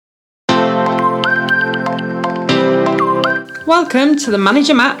Welcome to the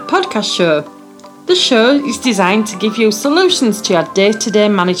Manager Matt podcast show. The show is designed to give you solutions to your day-to-day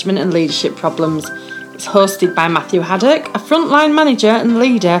management and leadership problems. It's hosted by Matthew Haddock, a frontline manager and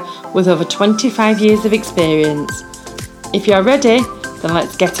leader with over 25 years of experience. If you're ready, then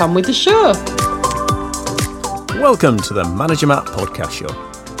let's get on with the show. Welcome to the Manager Matt podcast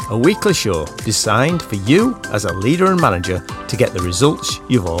show, a weekly show designed for you as a leader and manager to get the results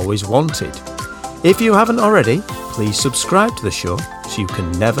you've always wanted. If you haven't already, please subscribe to the show so you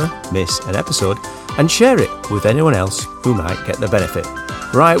can never miss an episode and share it with anyone else who might get the benefit.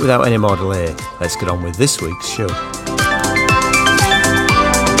 Right, without any more delay, let's get on with this week's show.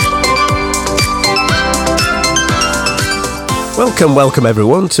 Welcome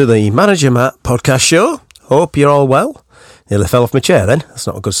everyone to the Manager Matt podcast show. Hope you're all well. Nearly fell off my chair then. That's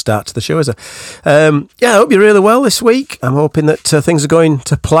not a good start to the show, is it? I hope you're really well this week. I'm hoping that things are going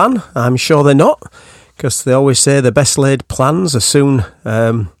to plan. I'm sure they're not, because they always say the best laid plans are soon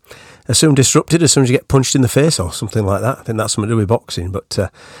disrupted as soon as you get punched in the face or something like that. I think that's something to do with boxing, but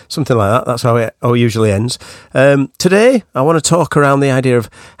something like that. That's how it usually ends. Today, I want to talk around the idea of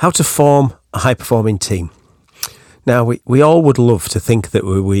how to form a high-performing team. Now, we all would love to think that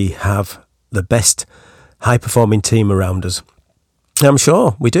we have the best high-performing team around us. I'm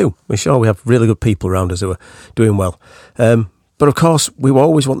sure we do. We're sure we have really good people around us who are doing well. But of course, we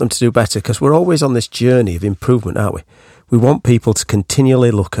always want them to do better because we're always on this journey of improvement, aren't we? We want people to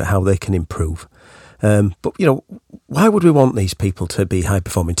continually look at how they can improve. But, why would we want these people to be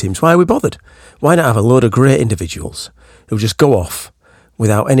high-performing teams? Why are we bothered? Why not have a load of great individuals who just go off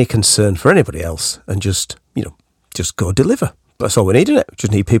without any concern for anybody else and just go deliver? That's all we need, isn't it? We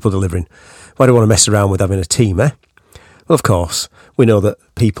just need people delivering. Why do we want to mess around with having a team, eh? Well, of course, we know that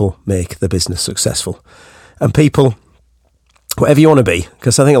people make the business successful. And people, whatever you want to be,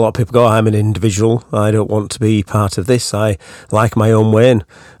 because I think a lot of people go, I'm an individual, I don't want to be part of this, I like my own way, and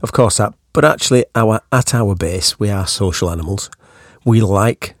of course that. But actually, at our base, we are social animals. We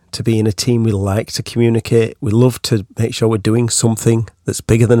like to be in a team, we like to communicate, we love to make sure we're doing something that's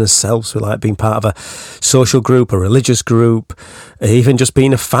bigger than ourselves. We like being part of a social group, a religious group, even just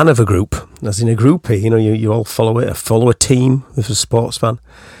being a fan of a group, as in a groupie, you all follow a team if you're a sports fan.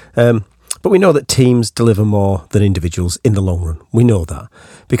 But we know that teams deliver more than individuals in the long run. We know that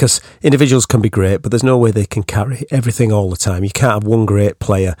because individuals can be great, but there's no way they can carry everything all the time. You can't have one great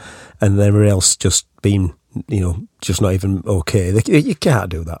player and everybody else just being just not even okay. You can't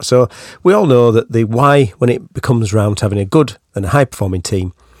do that. So we all know that the why, when it becomes round to having a good and a high-performing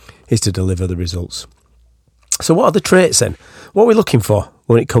team, is to deliver the results. So what are the traits then? What are we looking for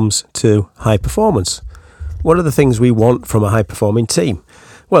when it comes to high performance? What are the things we want from a high-performing team?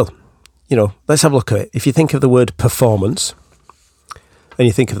 Well, let's have a look at it. If you think of the word performance, and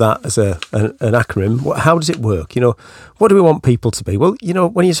you think of that as an acronym, how does it work? What do we want people to be? Well,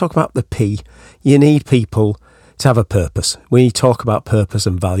 when you talk about the P, you need people to have a purpose. When you talk about purpose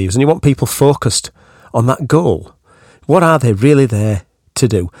and values, and you want people focused on that goal. What are they really there to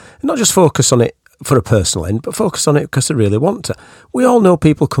do? And not just focus on it for a personal end, but focus on it because they really want to. We all know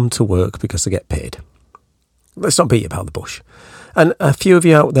people come to work because they get paid. Let's not beat about the bush. And a few of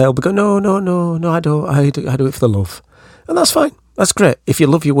you out there will be going, no, I don't. I do it for the love. And that's fine. That's great. If you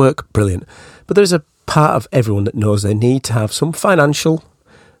love your work, brilliant. But there's a part of everyone that knows they need to have some financial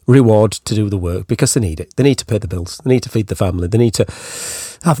reward to do the work because they need it. They need to pay the bills. They need to feed the family. They need to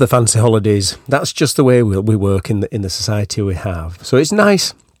have the fancy holidays. That's just the way we work in the society we have. So it's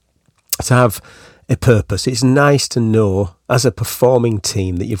nice to have a purpose. It's nice to know as a performing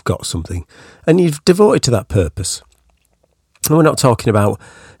team that you've got something and you've devoted to that purpose. And we're not talking about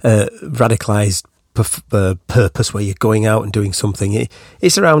radicalised purpose where you're going out and doing something.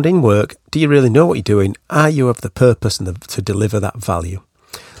 It's around in work. Do you really know what you're doing? Are you of the purpose and to deliver that value?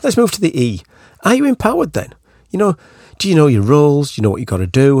 Let's move to the E. Are you empowered then? Do you know your roles? Do you know what you've got to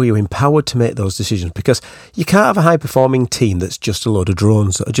do? Are you empowered to make those decisions? Because you can't have a high-performing team that's just a load of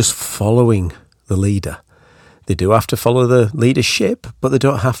drones that are just following the leader. They do have to follow the leadership, but they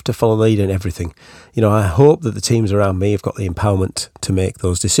don't have to follow the leader in everything. I hope that the teams around me have got the empowerment to make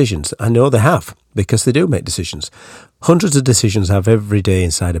those decisions. I know they have, because they do make decisions. Hundreds of decisions I have every day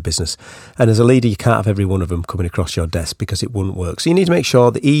inside a business. And as a leader, you can't have every one of them coming across your desk because it wouldn't work. So you need to make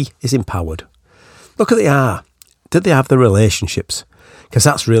sure the E is empowered. Look at the R. Did they have the relationships? Because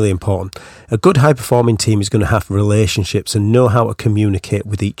that's really important. A good high-performing team is going to have relationships and know how to communicate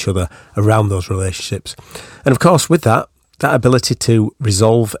with each other around those relationships. And of course, with that ability to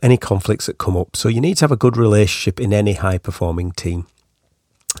resolve any conflicts that come up. So you need to have a good relationship in any high-performing team.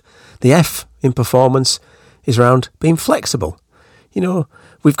 The F in performance is around being flexible.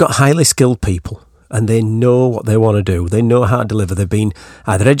 We've got highly skilled people and they know what they want to do. They know how to deliver. They've been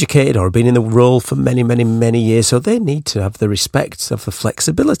either educated or been in the role for many, many, many years. So they need to have the respect of the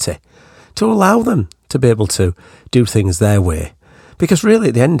flexibility to allow them to be able to do things their way. Because really,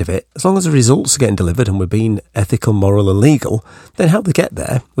 at the end of it, as long as the results are getting delivered and we're being ethical, moral and legal, then how they get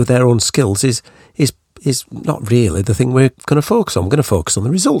there with their own skills is not really the thing we're going to focus on. We're going to focus on the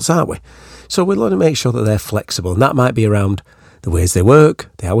results, aren't we? So we'll want to make sure that they're flexible. And that might be around the ways they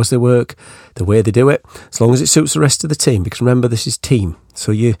work, the hours they work, the way they do it, as long as it suits the rest of the team. Because remember, this is team.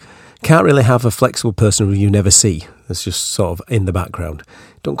 So you can't really have a flexible person who you never see. That's just sort of in the background.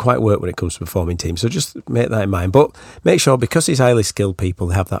 Don't quite work when it comes to performing teams. So just make that in mind. But make sure, because these highly skilled people,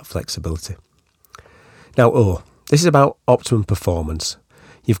 they have that flexibility. Now, this is about optimum performance.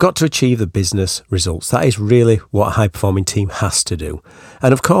 You've got to achieve the business results. That is really what a high-performing team has to do.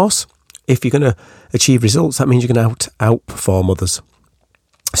 And of course, if you're going to achieve results, that means you're going to outperform others.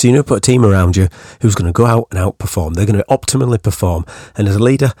 So you need to put a team around you who's going to go out and outperform. They're going to optimally perform. And as a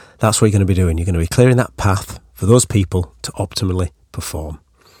leader, that's what you're going to be doing. You're going to be clearing that path for those people to optimally perform.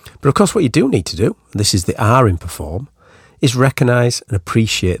 But of course, what you do need to do, and this is the R in perform, is recognise and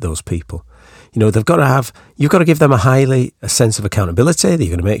appreciate those people. You know, you've got to give them a sense of accountability. You're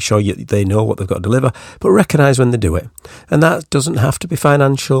going to make sure they know what they've got to deliver, but recognise when they do it. And that doesn't have to be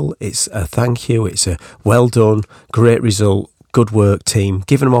financial. It's a thank you. It's a well done, great result, good work team,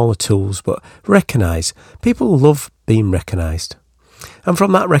 giving them all the tools, but recognise. People love being recognised. And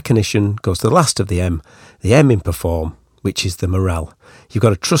from that recognition goes to the last of the M in perform, which is the morale. You've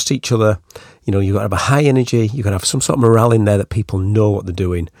got to trust each other. You know, you've got to have a high energy. You've got to have some sort of morale in there that people know what they're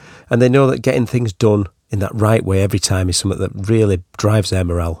doing. And they know that getting things done in that right way every time is something that really drives their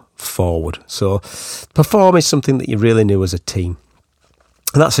morale forward. So perform is something that you really knew as a team.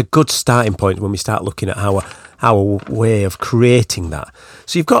 And that's a good starting point when we start looking at our way of creating that.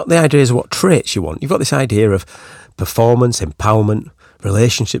 So you've got the ideas of what traits you want. You've got this idea of performance, empowerment,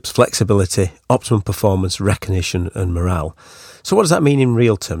 relationships, flexibility, optimum performance, recognition and morale. So what does that mean in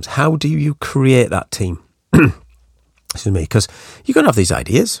real terms? How do you create that team? Excuse me, because you're going to have these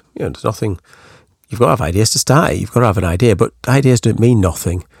ideas. You know, there's nothing. You've got to have ideas to start. You've got to have an idea, but ideas don't mean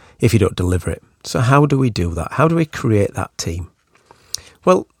nothing if you don't deliver it. So how do we do that? How do we create that team?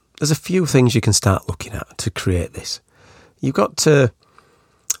 Well, there's a few things you can start looking at to create this. You've got to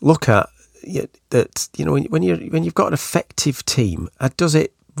look at that. You know, when you've got an effective team, does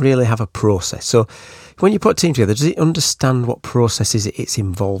it really have a process? So when you put a team together, does it understand what processes it's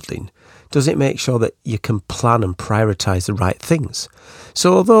involved in? Does it make sure that you can plan and prioritise the right things?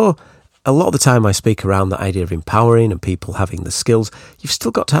 So although a lot of the time I speak around the idea of empowering and people having the skills, you've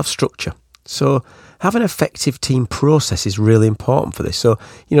still got to have structure. So having an effective team process is really important for this. So,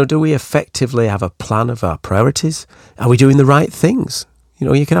 you know, do we effectively have a plan of our priorities? Are we doing the right things? You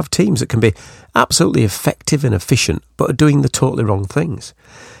know, you can have teams that can be absolutely effective and efficient, but are doing the totally wrong things.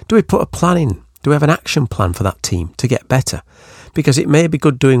 Do we put a plan in? Do we have an action plan for that team to get better? Because it may be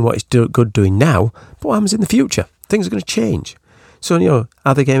good doing what it's good doing now, but what happens in the future? Things are going to change. So, you know,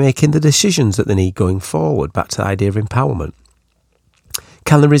 are they making the decisions that they need going forward? Back to the idea of empowerment.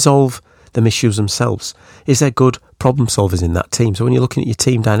 Can they resolve them issues themselves? Is there good problem solvers in that team? So when you're looking at your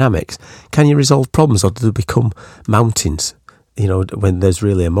team dynamics, can you resolve problems or do they become mountains, you know, when there's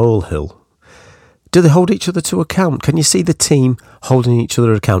really a molehill? Do they hold each other to account? Can you see the team holding each other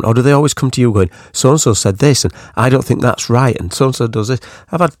to account? Or do they always come to you going, so-and-so said this, and I don't think that's right, and so-and-so does this?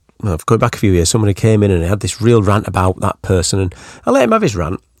 Going back a few years, somebody came in and had this real rant about that person, and I let him have his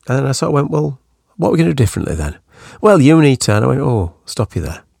rant, and then I sort of went, well, what are we going to do differently then? Well, you need to, and I went, oh, stop you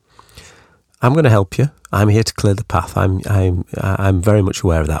there. I'm going to help you. I'm here to clear the path. I'm very much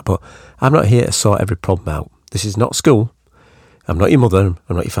aware of that, but I'm not here to sort every problem out. This is not school. I'm not your mother.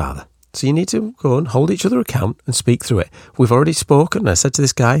 I'm not your father. So you need to go and hold each other account and speak through it. We've already spoken. I said to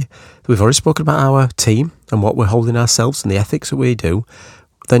this guy, we've already spoken about our team and what we're holding ourselves and the ethics that we do.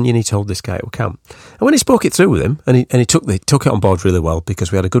 Then you need to hold this guy to account. And when he spoke it through with him, and he took it on board really well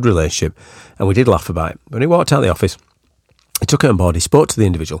because we had a good relationship and we did laugh about it. When he walked out of the office, he took it on board, he spoke to the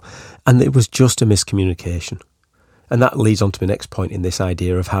individual, and it was just a miscommunication. And that leads on to my next point in this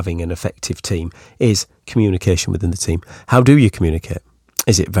idea of having an effective team is communication within the team. How do you communicate?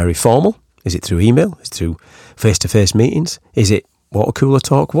 Is it very formal? Is it through email? Is it through face-to-face meetings? Is it water cooler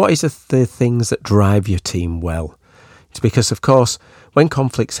talk? What is the things that drive your team well? It's because, of course, when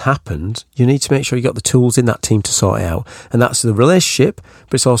conflicts happen, you need to make sure you got the tools in that team to sort it out. And that's the relationship,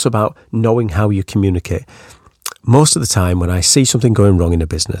 but it's also about knowing how you communicate. Most of the time when I see something going wrong in a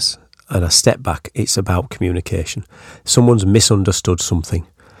business and I step back, it's about communication. Someone's misunderstood something,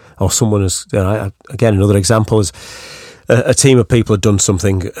 or someone has, again, another example is a team of people had done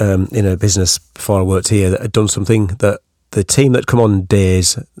something in a business before I worked here that had done something that the team that come on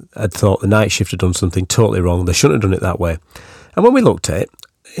days had thought the night shift had done something totally wrong. They shouldn't have done it that way. And when we looked at it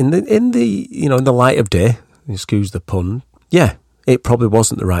in the light of day, excuse the pun, yeah, it probably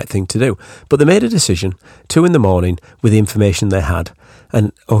wasn't the right thing to do. But they made a decision 2 a.m. with the information they had.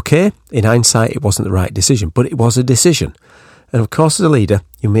 And okay, in hindsight, it wasn't the right decision, but it was a decision. And of course, as a leader,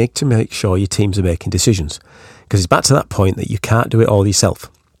 you make sure your teams are making decisions, because it's back to that point that you can't do it all yourself.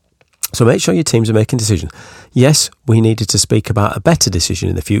 So make sure your teams are making decisions. Yes, we needed to speak about a better decision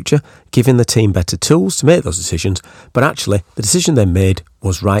in the future, giving the team better tools to make those decisions, but actually the decision they made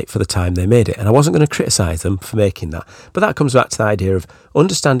was right for the time they made it. And I wasn't going to criticise them for making that. But that comes back to the idea of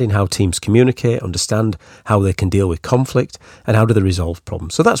understanding how teams communicate, understand how they can deal with conflict, and how do they resolve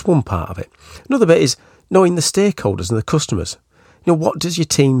problems. So that's one part of it. Another bit is knowing the stakeholders and the customers. What does your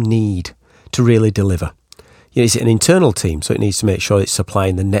team need to really deliver? Is it an internal team, so it needs to make sure it's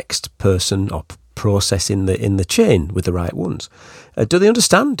supplying the next person or process in the chain with the right ones? Do they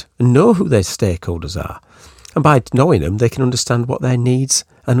understand and know who their stakeholders are? And by knowing them, they can understand what their needs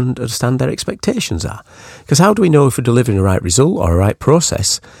and understand their expectations are. Because how do we know if we're delivering the right result or a right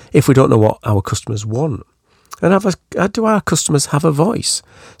process if we don't know what our customers want? And do our customers have a voice?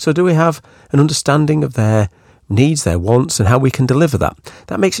 So do we have an understanding of their needs, their wants, and how we can deliver that?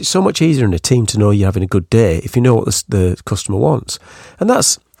 That makes it so much easier in a team to know you're having a good day if you know what the customer wants. And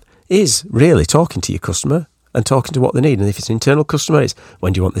is really talking to your customer and talking to what they need. And if it's an internal customer, it's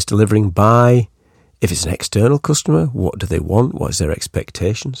when do you want this delivering by? If it's an external customer, what do they want? What is their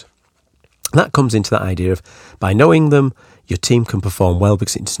expectations? And that comes into that idea of by knowing them, your team can perform well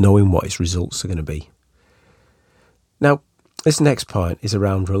because it's knowing what its results are going to be. Now, this next point is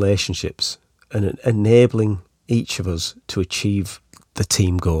around relationships and enabling each of us to achieve the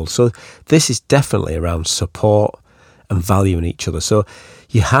team goal. So this is definitely around support and valuing each other. So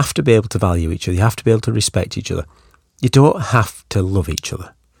you have to be able to value each other. You have to be able to respect each other. You don't have to love each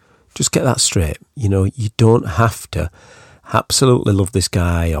other. Just get that straight. You don't have to absolutely love this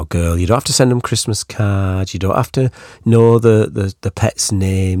guy or girl. You don't have to send them Christmas cards. You don't have to know the pets'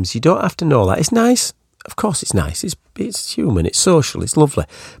 names. You don't have to know that. It's nice. Of course it's nice. It's human. It's social. It's lovely.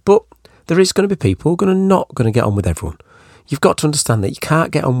 But there is going to be people who are not going to get on with everyone. You've got to understand that you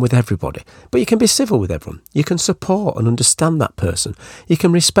can't get on with everybody, but you can be civil with everyone. You can support and understand that person. You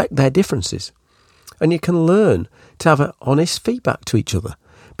can respect their differences. And you can learn to have an honest feedback to each other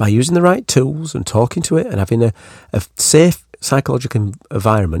by using the right tools and talking to it and having a safe psychological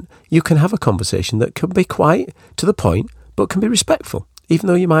environment. You can have a conversation that can be quite to the point, but can be respectful. Even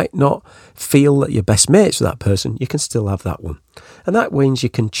though you might not feel that you're best mates with that person, you can still have that one. And that means you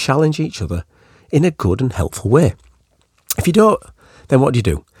can challenge each other in a good and helpful way. If you don't, then what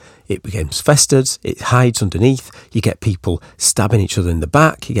do? It becomes festered, it hides underneath, you get people stabbing each other in the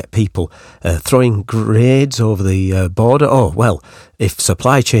back, you get people throwing grades over the border. Oh, well, if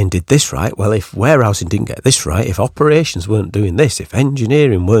supply chain did this right, well, if warehousing didn't get this right, if operations weren't doing this, if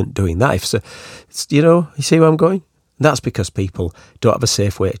engineering weren't doing that, you see where I'm going? That's because people don't have a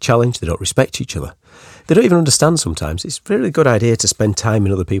safe way to challenge, they don't respect each other. They don't even understand sometimes. It's a really good idea to spend time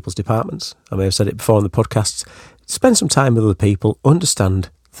in other people's departments. I may have said it before on the podcast. Spend some time with other people, understand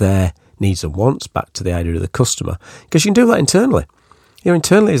their needs and wants, back to the idea of the customer, because you can do that internally.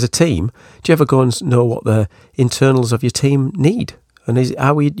 Internally as a team, do you ever go and know what the internals of your team need? And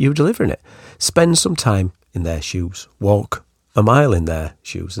how are you delivering it? Spend some time in their shoes, walk a mile in their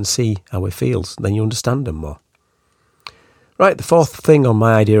shoes and see how it feels. Then you understand them more. Right, the fourth thing on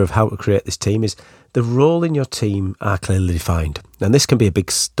my idea of how to create this team is the role in your team are clearly defined. And this can be a big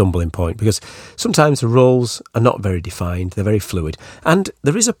stumbling point because sometimes the roles are not very defined, they're very fluid. And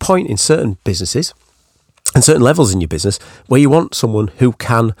there is a point in certain businesses and certain levels in your business where you want someone who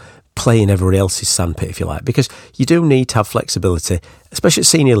can play in everybody else's sandpit, if you like, because you do need to have flexibility, especially at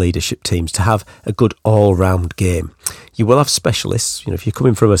senior leadership teams, to have a good all-round game. You will have specialists. If you're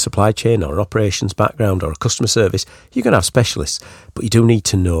coming from a supply chain or an operations background or a customer service, you're going to have specialists, but you do need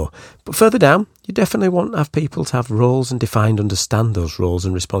to know. But further down, you definitely want to have people to have roles and understand those roles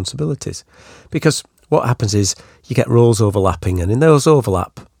and responsibilities, because what happens is you get roles overlapping, and in those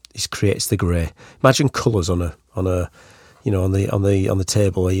overlap, it creates the grey. Imagine colours on the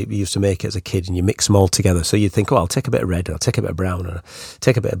table where you used to make it as a kid, and you mix them all together. So you think, I'll take a bit of red, and I'll take a bit of brown, and I'll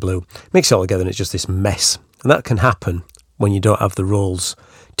take a bit of blue. Mix it all together, and it's just this mess. And that can happen when you don't have the roles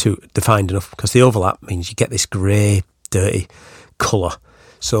defined enough, because the overlap means you get this grey, dirty colour.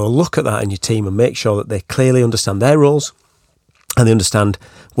 So look at that in your team and make sure that they clearly understand their roles, and they understand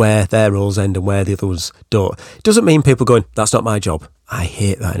where their roles end and where the other ones don't. It doesn't mean people going, that's not my job. I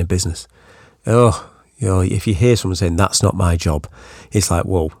hate that in a business. You know, if you hear someone saying, that's not my job, it's like,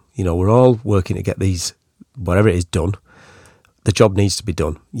 whoa, you know, we're all working to get these, whatever it is, done. The job needs to be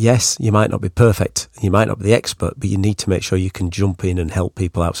done. Yes, you might not be perfect, you might not be the expert, but you need to make sure you can jump in and help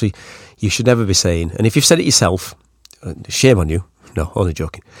people out. So you should never be saying, and if you've said it yourself, shame on you. No, only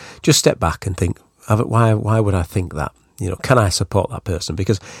joking. Just step back and think, why would I think that? You know, can I support that person?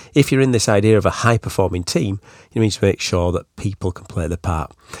 Because if you're in this idea of a high-performing team, you need to make sure that people can play their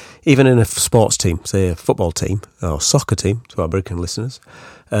part. Even in a sports team, say a football team or soccer team, to our American listeners,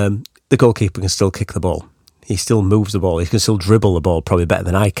 the goalkeeper can still kick the ball. He still moves the ball. He can still dribble the ball probably better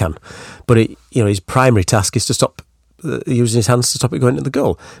than I can. But his primary task is to stop using his hands to stop it going into the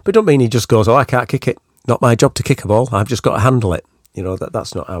goal. But it don't mean he just goes, I can't kick it. Not my job to kick a ball. I've just got to handle it. You know,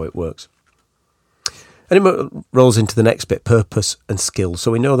 that's not how it works. And it rolls into the next bit, purpose and skills.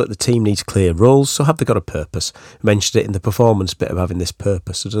 So we know that the team needs clear roles. So have they got a purpose? I mentioned it in the performance bit of having this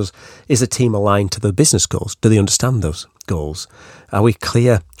purpose. So is the team aligned to the business goals? Do they understand those goals? Are we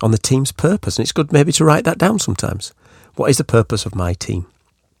clear on the team's purpose? And it's good maybe to write that down sometimes. What is the purpose of my team?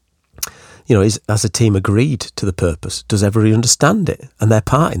 You know, has the team agreed to the purpose? Does everybody understand it and their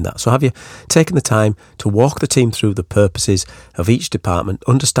part in that? So have you taken the time to walk the team through the purposes of each department,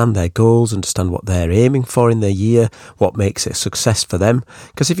 understand their goals, understand what they're aiming for in their year, what makes it a success for them?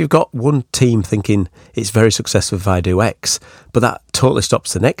 Because if you've got one team thinking it's very successful if I do X, but that totally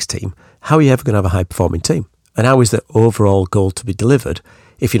stops the next team, how are you ever going to have a high-performing team? And how is the overall goal to be delivered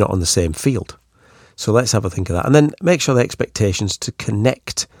if you're not on the same field? So let's have a think of that. And then make sure the expectations to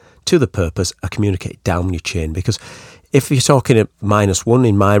connect to the purpose are communicated down your chain, because if you're talking at -1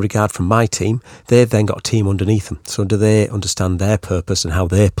 in my regard from my team, they've then got a team underneath them. So do they understand their purpose and how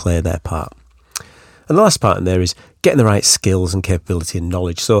they play their part? And the last part in there is getting the right skills and capability and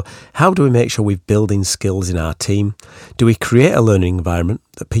knowledge. So how do we make sure we're building skills in our team? Do we create a learning environment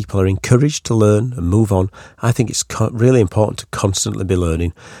that people are encouraged to learn and move on? I think it's really important to constantly be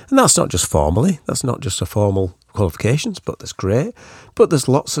learning. And that's not just formally. That's not just a formal qualifications, but that's great. But there's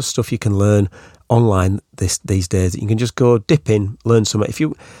lots of stuff you can learn online these days that you can just go dip in, learn something. If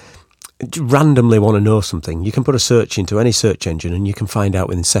you randomly want to know something, you can put a search into any search engine and you can find out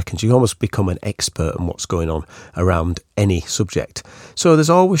within seconds. You almost become an expert on what's going on around any subject. So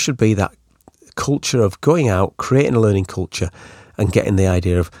there's always should be that culture of going out, creating a learning culture and getting the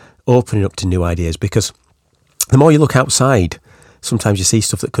idea of opening up to new ideas, because the more you look outside, sometimes you see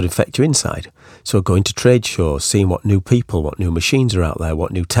stuff that could affect you inside. So going to trade shows, seeing what new people, what new machines are out there,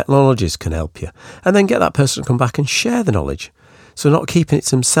 what new technologies can help you, and then get that person to come back and share the knowledge. So not keeping it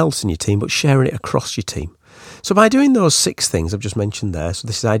to themselves in your team, but sharing it across your team. So by doing those 6 things I've just mentioned there, so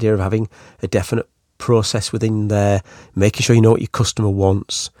this idea of having a definite process within there, making sure you know what your customer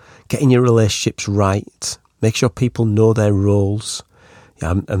wants, getting your relationships right, make sure people know their roles,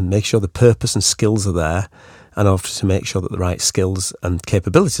 and make sure the purpose and skills are there, and obviously make sure that the right skills and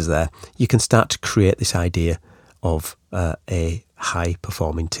capabilities are there, you can start to create this idea of a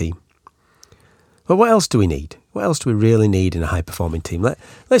high-performing team. But what else do we need? What else do we really need in a high-performing team?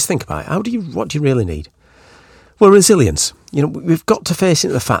 Let's think about it. What do you really need? Well, resilience. You know, we've got to face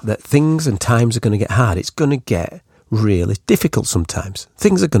into the fact that things and times are going to get hard. It's going to get really difficult sometimes.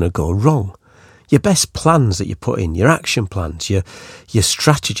 Things are going to go wrong. Your best plans that you put in, your action plans, your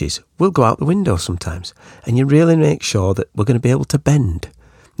strategies will go out the window sometimes. And you really make sure that we're going to be able to bend,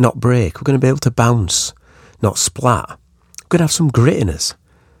 not break. We're going to be able to bounce, not splat. We're going to have some grit in us.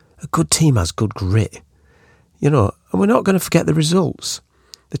 A good team has good grit. You know, and we're not going to forget the results.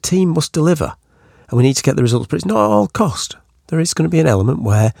 The team must deliver, and we need to get the results, but it's not at all cost. There is going to be an element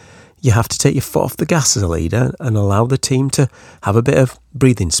where you have to take your foot off the gas as a leader and allow the team to have a bit of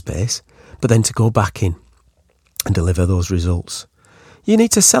breathing space, but then to go back in and deliver those results. You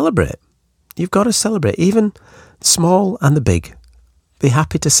need to celebrate. You've got to celebrate, even small and the big. Be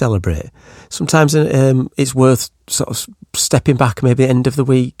happy to celebrate. Sometimes it's worth sort of stepping back maybe end of the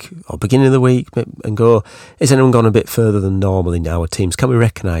week or beginning of the week and go, is anyone gone a bit further than normal in our teams? Can we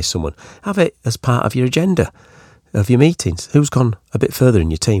recognise someone? Have it as part of your agenda, of your meetings. Who's gone a bit further in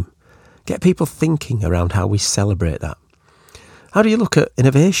your team? Get people thinking around how we celebrate that. How do you look at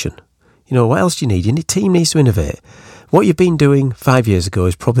innovation? You know, what else do you need? Your team needs to innovate. What you've been doing 5 years ago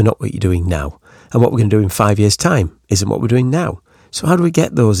is probably not what you're doing now. And what we're going to do in 5 years' time isn't what we're doing now. So how do we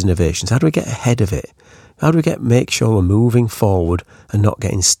get those innovations? How do we get ahead of it? How do we make sure we're moving forward and not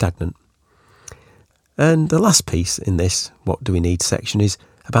getting stagnant? And the last piece in this, what do we need section, is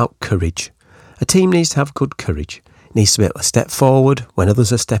about courage. A team needs to have good courage. It needs to be able to step forward when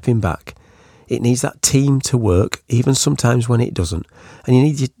others are stepping back. It needs that team to work, even sometimes when it doesn't. And you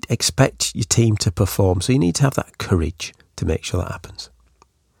need to expect your team to perform. So you need to have that courage to make sure that happens.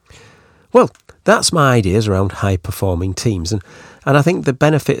 Well, that's my ideas around high-performing teams. And I think the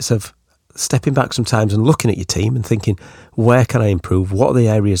benefits of stepping back sometimes and looking at your team and thinking, where can I improve? What are the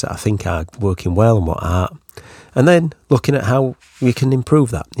areas that I think are working well and what aren't? And then looking at how we can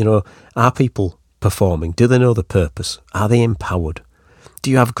improve that. Are people performing? Do they know the purpose? Are they empowered? Do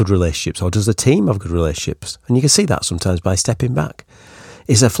you have good relationships, or does the team have good relationships? And you can see that sometimes by stepping back.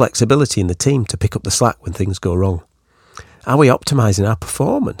 Is there flexibility in the team to pick up the slack when things go wrong? Are we optimising our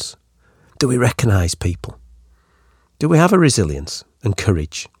performance? Do we recognise people? Do we have a resilience and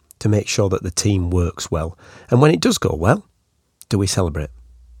courage to make sure that the team works well? And when it does go well, do we celebrate?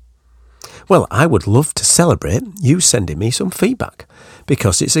 Well, I would love to celebrate you sending me some feedback,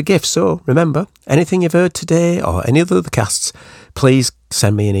 because it's a gift. So remember, anything you've heard today or any other casts, please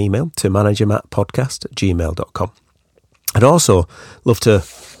send me an email to managermattpodcast@gmail.com. I'd also love to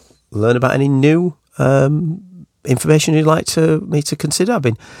learn about any new information you'd like me to consider. I've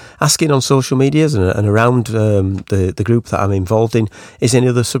been asking on social medias and around the group that I'm involved in, is any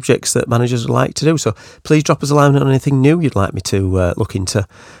other subjects that managers would like to do. So please drop us a line on anything new you'd like me to look into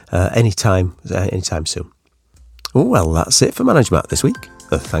anytime soon. Well, that's it for Manager Matt this week.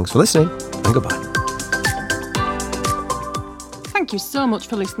 Thanks for listening, and goodbye. Thank you so much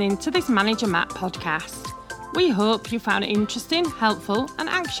for listening to this Manager Matt podcast. We hope you found it interesting, helpful and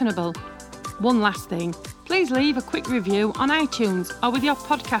actionable. One last thing, please leave a quick review on iTunes or with your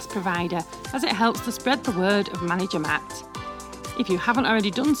podcast provider, as it helps to spread the word of Manager Matt. If you haven't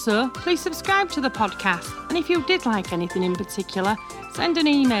already done so, please subscribe to the podcast, and if you did like anything in particular, send an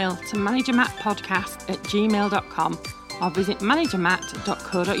email to managermattpodcast@gmail.com or visit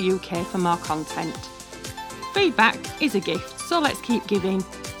managermatt.co.uk for more content. Feedback is a gift, so let's keep giving.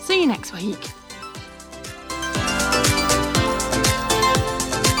 See you next week.